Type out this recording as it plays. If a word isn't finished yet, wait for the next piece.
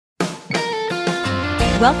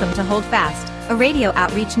Welcome to Hold Fast, a radio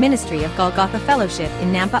outreach ministry of Golgotha Fellowship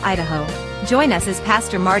in Nampa, Idaho. Join us as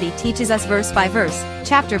Pastor Marty teaches us verse by verse,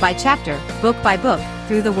 chapter by chapter, book by book,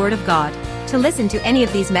 through the Word of God. To listen to any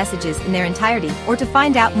of these messages in their entirety or to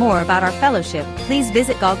find out more about our fellowship, please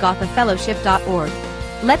visit golgothafellowship.org.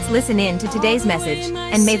 Let's listen in to today's message,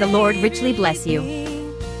 and may the Lord richly bless you.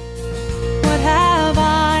 What have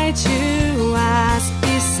I to ask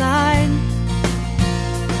beside?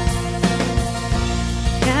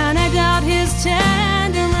 Can I doubt His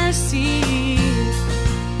tender mercy,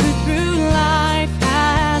 who through life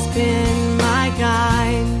has been my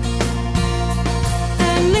guide?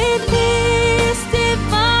 And lead peace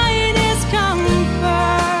divine His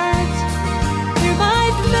comfort, through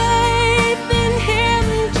my faith in Him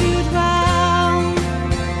to dwell.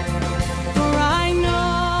 For I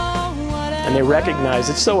know whatever. And they recognize,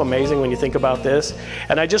 it's so amazing when you think about this.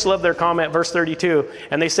 And I just love their comment, verse 32.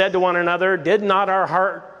 And they said to one another, did not our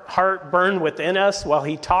heart burn within us while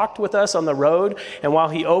He talked with us on the road and while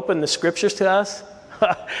He opened the scriptures to us?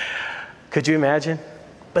 Could you imagine?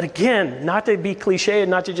 But again, not to be cliche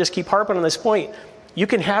and not to just keep harping on this point, you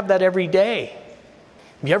can have that every day.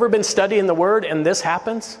 Have you ever been studying the Word and this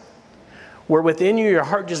happens? Where within you, your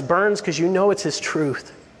heart just burns because you know it's His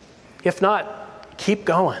truth. If not, keep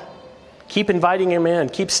going. Keep inviting Him in.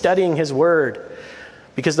 Keep studying His Word.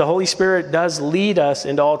 Because the Holy Spirit does lead us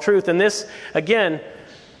into all truth. And this, again,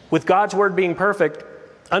 with God's Word being perfect,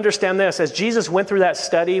 understand this. As Jesus went through that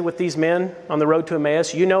study with these men on the road to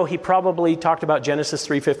Emmaus, you know He probably talked about Genesis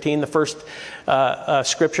 3:15, the first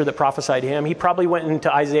scripture that prophesied Him. He probably went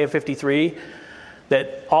into Isaiah 53,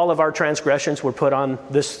 that all of our transgressions were put on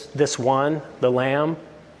this one, the Lamb.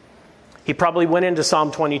 He probably went into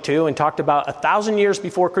Psalm 22 and talked about 1,000 years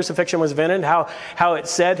before crucifixion was invented, how it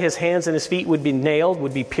said His hands and His feet would be nailed,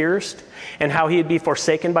 would be pierced, and how He'd be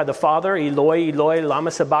forsaken by the Father, Eloi, Eloi,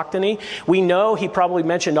 lama sabachthani. We know He probably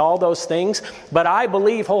mentioned all those things, but I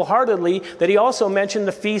believe wholeheartedly that He also mentioned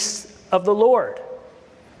the feasts of the Lord.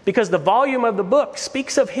 Because the volume of the book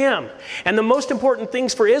speaks of Him. And the most important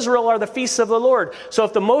things for Israel are the feasts of the Lord. So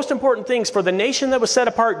if the most important things for the nation that was set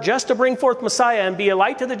apart just to bring forth Messiah and be a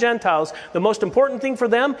light to the Gentiles, the most important thing for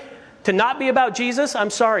them to not be about Jesus, I'm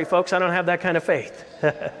sorry folks, I don't have that kind of faith.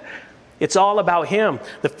 It's all about Him.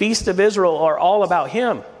 The feasts of Israel are all about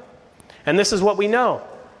Him. And this is what we know.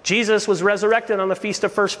 Jesus was resurrected on the Feast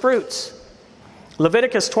of First Fruits.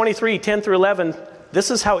 Leviticus 23, 10 through 11, this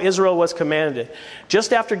is how Israel was commanded.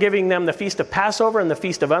 Just after giving them the Feast of Passover and the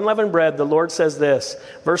Feast of Unleavened Bread, the Lord says this,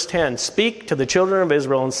 verse 10, speak to the children of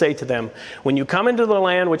Israel and say to them, when you come into the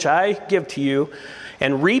land which I give to you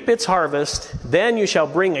and reap its harvest, then you shall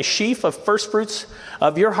bring a sheaf of first fruits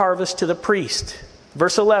of your harvest to the priest.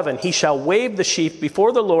 Verse 11, he shall wave the sheaf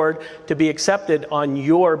before the Lord to be accepted on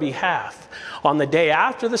your behalf. On the day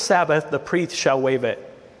after the Sabbath, the priest shall wave it.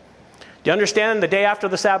 Do you understand? The day after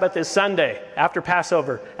the Sabbath is Sunday, after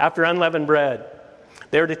Passover, after unleavened bread.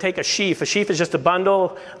 They were to take a sheaf. A sheaf is just a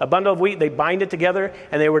bundle of wheat. They bind it together,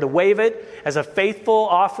 and they were to wave it as a faithful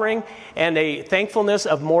offering and a thankfulness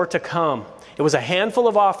of more to come. It was a handful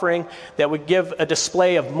of offering that would give a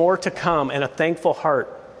display of more to come and a thankful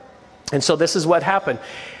heart. And so this is what happened.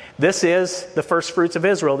 This is the first fruits of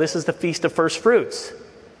Israel. This is the Feast of First Fruits.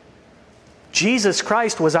 Jesus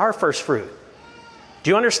Christ was our first fruit. Do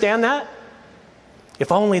you understand that?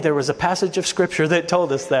 If only there was a passage of Scripture that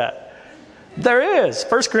told us that. There is.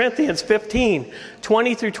 1 Corinthians 15,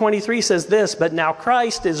 20 through 23 says this, but now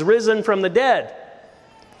Christ is risen from the dead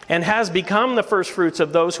and has become the first fruits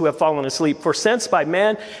of those who have fallen asleep. For since by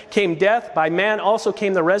man came death, by man also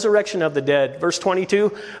came the resurrection of the dead. Verse 22,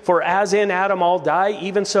 for as in Adam all die,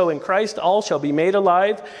 even so in Christ all shall be made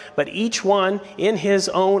alive, but each one in his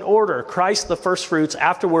own order. Christ the first fruits,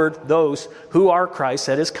 afterward those who are Christ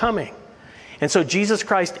that is coming. And so Jesus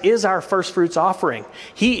Christ is our first fruits offering.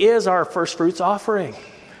 He is our first fruits offering.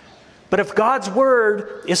 But if God's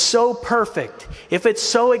Word is so perfect, if it's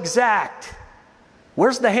so exact,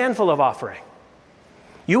 where's the handful of offering?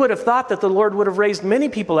 You would have thought that the Lord would have raised many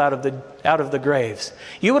people out of the graves.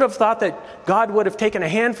 You would have thought that God would have taken a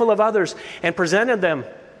handful of others and presented them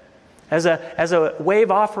as a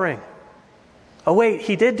wave offering. Oh wait,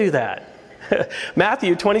 He did do that.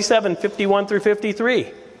 Matthew 27, 51 through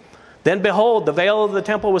 53. Then behold, the veil of the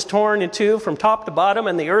temple was torn in two from top to bottom,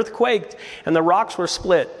 and the earth quaked, and the rocks were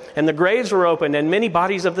split, and the graves were opened, and many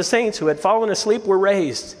bodies of the saints who had fallen asleep were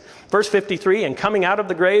raised. Verse 53, and coming out of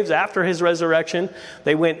the graves after His resurrection,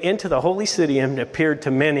 they went into the holy city and appeared to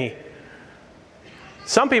many.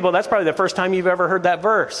 Some people, that's probably the first time you've ever heard that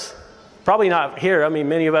verse. Probably not here. I mean,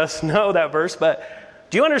 many of us know that verse, but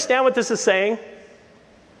do you understand what this is saying?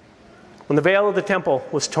 When the veil of the temple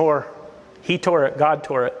was tore, he tore it, God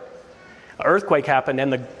tore it. An earthquake happened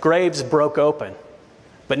and the graves broke open.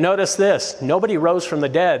 But notice this, nobody rose from the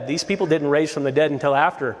dead. These people didn't raise from the dead until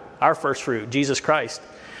after our first fruit, Jesus Christ.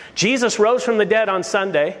 Jesus rose from the dead on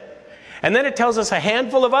Sunday, and then it tells us a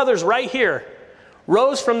handful of others right here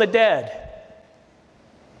rose from the dead.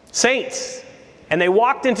 Saints. And they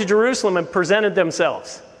walked into Jerusalem and presented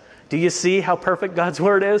themselves. Do you see how perfect God's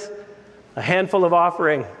word is? A handful of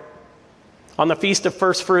offering on the Feast of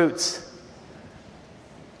First Fruits.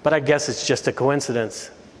 But I guess it's just a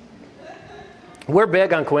coincidence. We're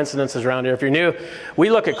big on coincidences around here. If you're new,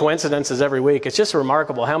 we look at coincidences every week. It's just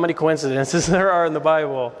remarkable how many coincidences there are in the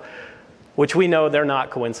Bible, which we know they're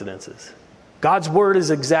not coincidences. God's word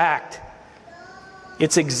is exact.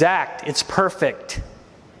 It's exact. It's perfect.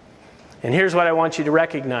 And here's what I want you to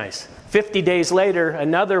recognize. 50 days later,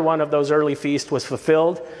 another one of those early feasts was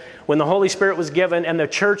fulfilled when the Holy Spirit was given and the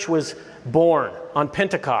church was born on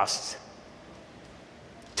Pentecost.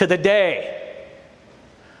 To the day.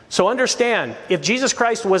 So understand, if Jesus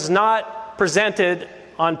Christ was not presented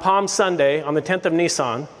on Palm Sunday, on the 10th of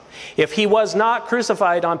Nisan, if he was not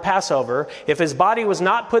crucified on Passover, if his body was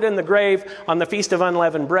not put in the grave on the Feast of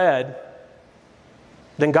Unleavened Bread,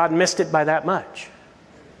 then God missed it by that much.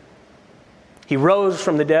 He rose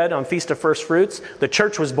from the dead on Feast of First Fruits. The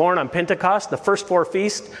church was born on Pentecost, the first 4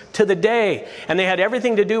 feasts, to the day. And they had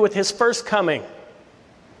everything to do with his first coming,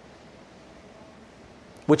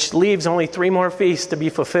 which leaves only 3 more feasts to be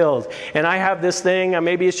fulfilled. And I have this thing,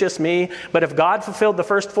 maybe it's just me, but if God fulfilled the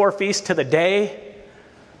first 4 feasts to the day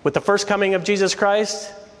with the first coming of Jesus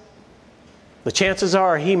Christ, the chances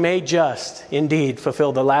are he may just indeed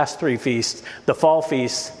fulfill the last 3 feasts, the fall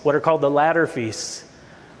feasts, what are called the latter feasts,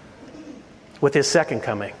 with his second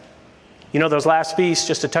coming. You know, those last feasts,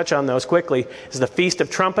 just to touch on those quickly, is the Feast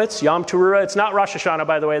of Trumpets, Yom Teruah. It's not Rosh Hashanah,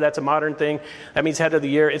 by the way. That's a modern thing. That means head of the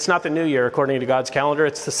year. It's not the new year, according to God's calendar.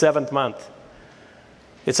 It's the 7th month.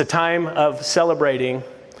 It's a time of celebrating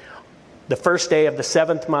the first day of the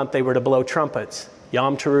 7th month. They were to blow trumpets,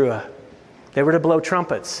 Yom Teruah. They were to blow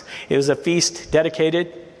trumpets. It was a feast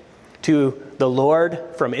dedicated to the Lord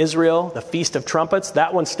from Israel, the Feast of Trumpets.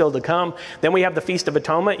 That one's still to come. Then we have the Feast of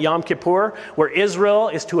Atonement, Yom Kippur, where Israel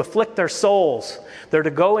is to afflict their souls. They're to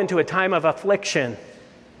go into a time of affliction.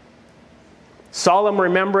 Solemn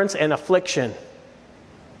remembrance and affliction.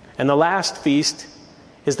 And the last feast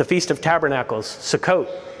is the Feast of Tabernacles, Sukkot,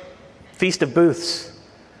 Feast of Booths.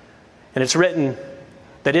 And it's written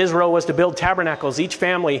that Israel was to build tabernacles, each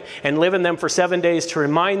family, and live in them for 7 days to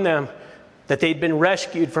remind them that they'd been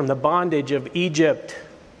rescued from the bondage of Egypt.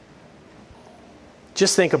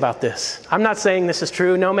 Just think about this. I'm not saying this is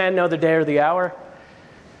true. No man know the day or the hour.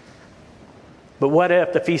 But what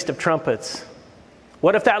if the Feast of Trumpets?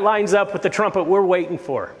 What if that lines up with the trumpet we're waiting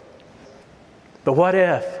for? But what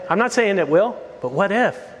if? I'm not saying it will, but what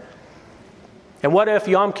if? And what if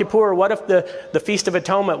Yom Kippur, what if the Feast of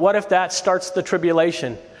Atonement, what if that starts the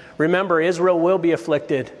tribulation? Remember, Israel will be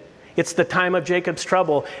afflicted. It's the time of Jacob's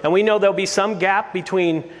trouble. And we know there'll be some gap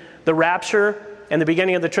between the rapture and the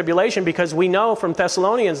beginning of the tribulation, because we know from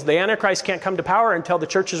Thessalonians the Antichrist can't come to power until the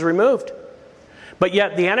church is removed. But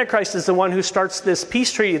yet the Antichrist is the one who starts this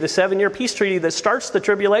peace treaty, the 7-year peace treaty that starts the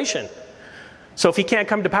tribulation. So if he can't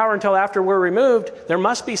come to power until after we're removed, there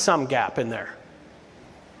must be some gap in there.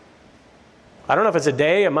 I don't know if it's a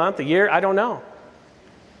day, a month, a year, I don't know.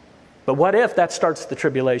 But what if that starts the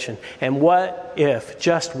tribulation? And what if,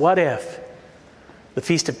 just what if, the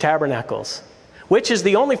Feast of Tabernacles, which is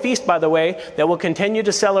the only feast, by the way, that will continue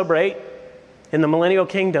to celebrate in the millennial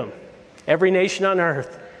kingdom, every nation on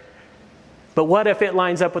earth. But what if it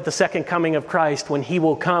lines up with the second coming of Christ, when he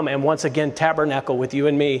will come and once again tabernacle with you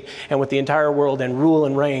and me and with the entire world and rule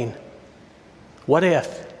and reign? What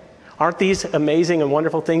if? Aren't these amazing and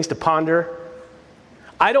wonderful things to ponder?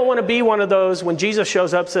 I don't want to be one of those when Jesus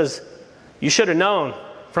shows up says, you should have known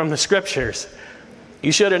from the scriptures.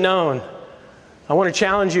 You should have known. I want to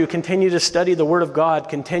challenge you, continue to study the Word of God,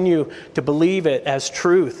 continue to believe it as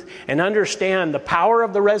truth, and understand the power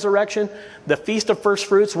of the resurrection, the Feast of First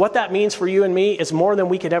Fruits. What that means for you and me is more than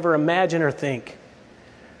we could ever imagine or think.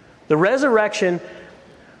 The resurrection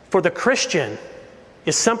for the Christian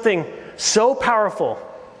is something so powerful.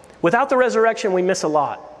 Without the resurrection, we miss a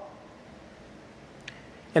lot.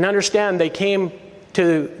 And understand, they came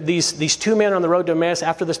to these 2 men on the road to Emmaus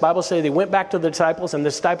after this Bible study. They went back to the disciples, and the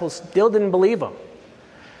disciples still didn't believe them.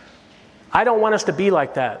 I don't want us to be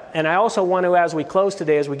like that. And I also want to, as we close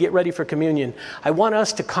today, as we get ready for communion, I want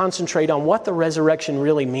us to concentrate on what the resurrection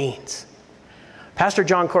really means. Pastor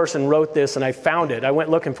John Corson wrote this, and I found it. I went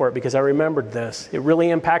looking for it because I remembered this. It really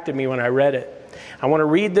impacted me when I read it. I want to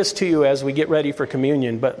read this to you as we get ready for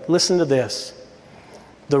communion, but listen to this.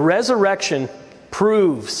 The resurrection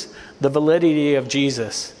proves the validity of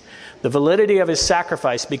Jesus, the validity of his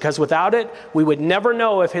sacrifice, because without it, we would never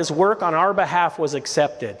know if his work on our behalf was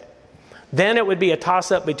accepted. Then it would be a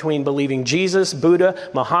toss-up between believing Jesus,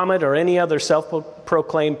 Buddha, Muhammad, or any other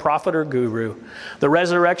self-proclaimed prophet or guru. The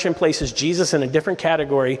resurrection places Jesus in a different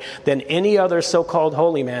category than any other so-called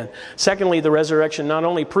holy man. Secondly, the resurrection not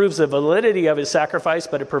only proves the validity of his sacrifice,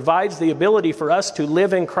 but it provides the ability for us to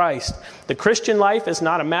live in Christ. The Christian life is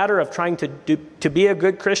not a matter of trying to be a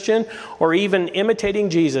good Christian or even imitating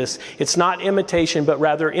Jesus. It's not imitation, but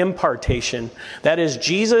rather impartation. That is,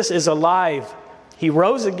 Jesus is alive. He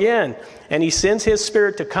rose again, and he sends his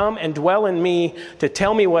Spirit to come and dwell in me, to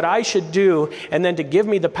tell me what I should do, and then to give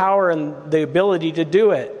me the power and the ability to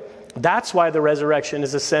do it. That's why the resurrection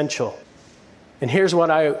is essential. And here's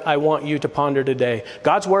what I want you to ponder today.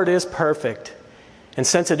 God's word is perfect. And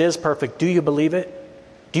since it is perfect, do you believe it?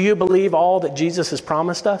 Do you believe all that Jesus has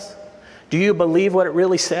promised us? Do you believe what it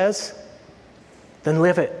really says? Then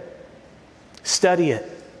live it. Study it.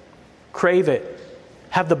 Crave it.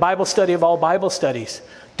 Have the Bible study of all Bible studies.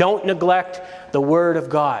 Don't neglect the Word of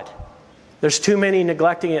God. There's too many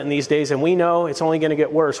neglecting it in these days, and we know it's only going to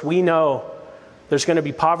get worse. We know there's going to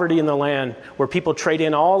be poverty in the land where people trade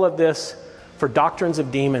in all of this for doctrines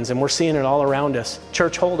of demons, and we're seeing it all around us.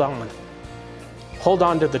 Church, hold on. Hold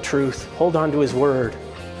on to the truth. Hold on to His Word.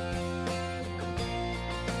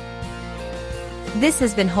 This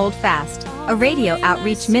has been Hold Fast, a radio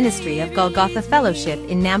outreach ministry of Golgotha Fellowship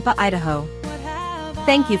in Nampa, Idaho.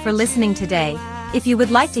 Thank you for listening today. If you would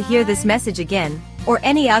like to hear this message again, or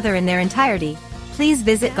any other in their entirety, please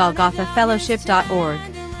visit golgothafellowship.org.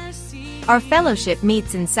 Our fellowship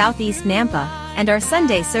meets in Southeast Nampa, and our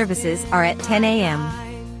Sunday services are at 10 a.m.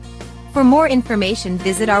 For more information,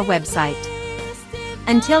 visit our website.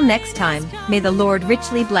 Until next time, may the Lord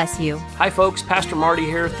richly bless you. Hi folks, Pastor Marty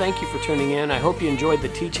here. Thank you for tuning in. I hope you enjoyed the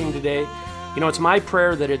teaching today. You know, it's my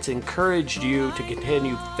prayer that it's encouraged you to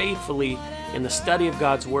continue faithfully in the study of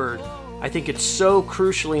God's Word. I think it's so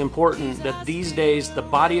crucially important that these days the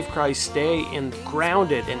body of Christ stay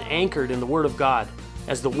grounded and anchored in the Word of God,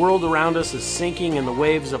 as the world around us is sinking in the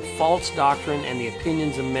waves of false doctrine and the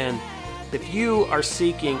opinions of men. If you are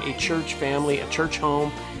seeking a church family, a church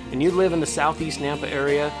home, and you live in the Southeast Nampa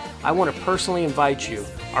area, I want to personally invite you.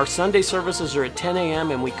 Our Sunday services are at 10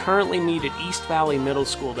 a.m. and we currently meet at East Valley Middle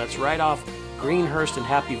School. That's right off Greenhurst and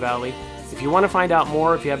Happy Valley. If you want to find out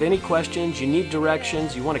more, if you have any questions, you need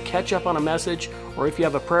directions, you want to catch up on a message, or if you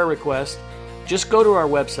have a prayer request, just go to our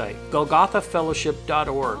website,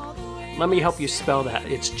 golgothafellowship.org. Let me help you spell that.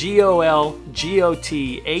 It's GOLGOTHA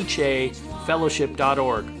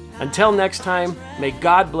fellowship.org. Until next time, may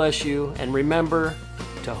God bless you, and remember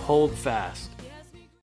to hold fast.